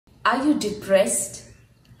Are you depressed?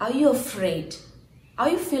 Are you afraid?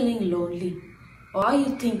 Are you feeling lonely? Or are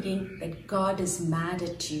you thinking that God is mad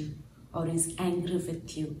at you or is angry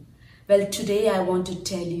with you? Well, today I want to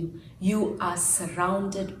tell you, you are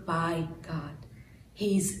surrounded by God.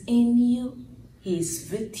 He is in you, He is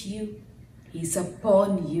with you, He is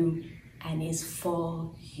upon you, and is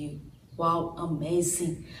for you. Wow,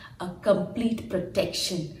 amazing. A complete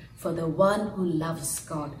protection for the one who loves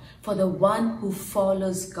God, for the one who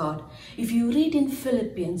follows God. If you read in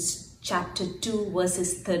Philippians chapter 2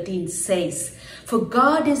 verses 13 says, "For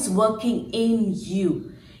God is working in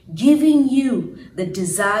you, giving you the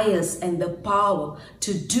desires and the power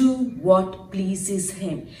to do what pleases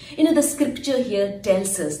Him." You know, the scripture here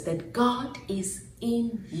tells us that God is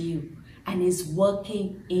in you and is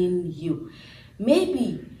working in you.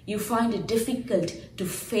 Maybe you find it difficult to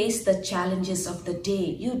face the challenges of the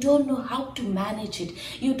day. You don't know how to manage it.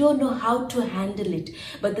 You don't know how to handle it.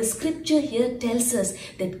 But the scripture here tells us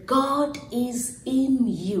that God is in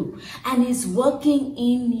you and is working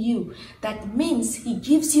in you. That means He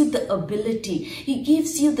gives you the ability. He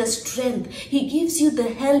gives you the strength. He gives you the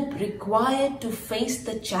help required to face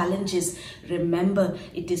the challenges. Remember,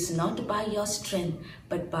 it is not by your strength,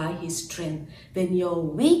 but by His strength. When you're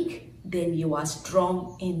weak, then you are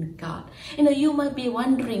strong in God. You know, you might be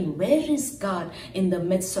wondering, where is God in the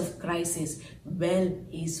midst of crisis? Well,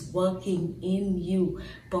 He's working in you,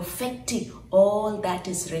 perfecting all that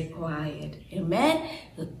is required. Amen?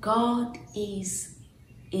 God is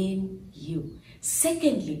in you.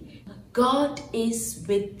 Secondly, God is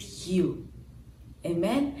with you.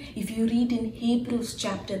 Amen. If you read in Hebrews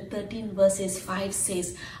chapter 13 verses 5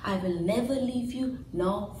 says, "I will never leave you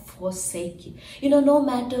nor forsake you." You know, no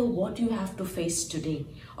matter what you have to face today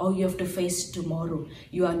or you have to face tomorrow,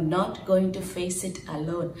 you are not going to face it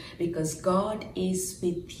alone because God is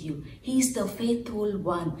with you. He is the faithful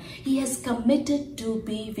one. He has committed to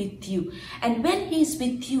be with you. And when He is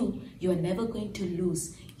with you, you are never going to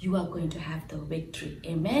lose. You are going to have the victory.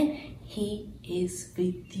 Amen. He is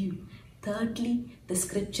with you. Thirdly, the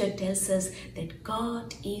scripture tells us that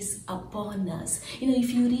God is upon us. You know,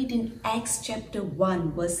 if you read in Acts chapter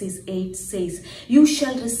 1 verses 8 says, "You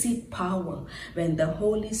shall receive power when the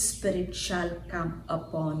Holy Spirit shall come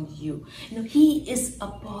upon you." You know, He is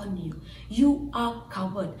upon you. You are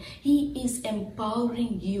covered. He is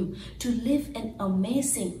empowering you to live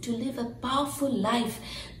to live a powerful life.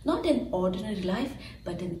 Not an ordinary life,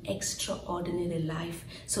 but an extraordinary life,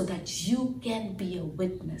 so that you can be a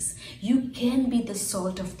witness. You can be the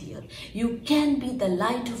salt of the earth. You can be the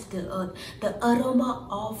light of the earth, the aroma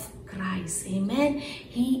of Christ. Amen.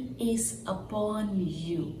 He is upon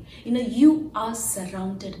you. You know, you are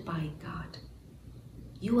surrounded by God.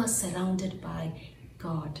 You are surrounded by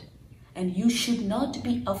God. And you should not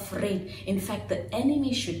be afraid. In fact, the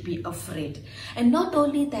enemy should be afraid. And not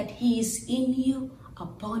only that, He is in you,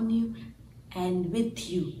 upon you, and with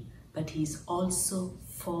you, but He's also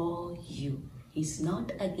for you. He's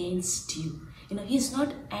not against you. You know, He's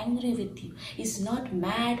not angry with you. He's not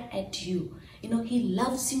mad at you. You know, He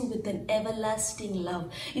loves you with an everlasting love.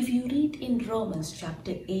 If you read in Romans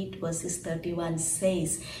chapter 8 verses 31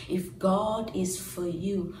 says, "If God is for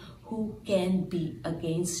you, who can be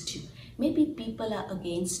against you?" Maybe people are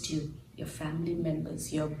against you, your family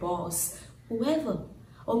members, your boss, whoever.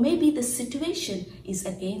 Or maybe the situation is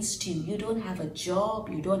against you. You don't have a job,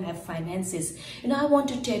 you don't have finances. You know, I want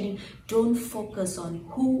to tell you, don't focus on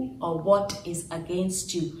who or what is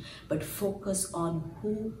against you, but focus on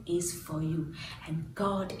who is for you. And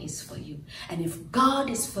God is for you. And if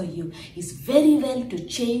God is for you, He's very well to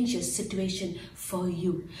change your situation for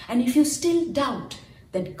you. And if you still doubt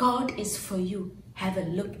that God is for you, have a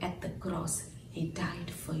look at the cross. He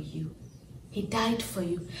died for you. He died for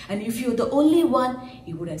you. And if you're the only one,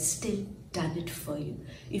 He would have still done it for you.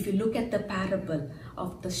 If you look at the parable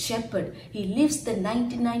of the shepherd, he leaves the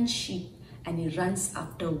 99 sheep and he runs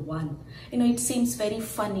after one. You know, it seems very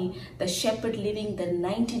funny, the shepherd leaving the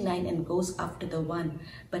 99 and goes after the one.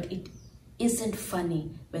 But it isn't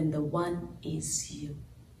funny when the one is you.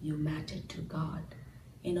 You matter to God.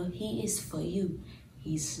 You know, He is for you.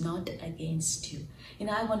 He's not against you. You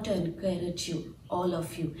know, I want to encourage you, all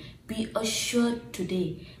of you, be assured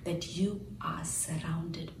today that you are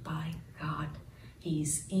surrounded by God. He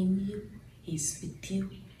is in you, He's with you,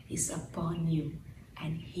 He's upon you,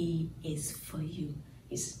 and He is for you.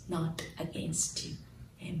 He's not against you.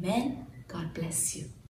 Amen. God bless you.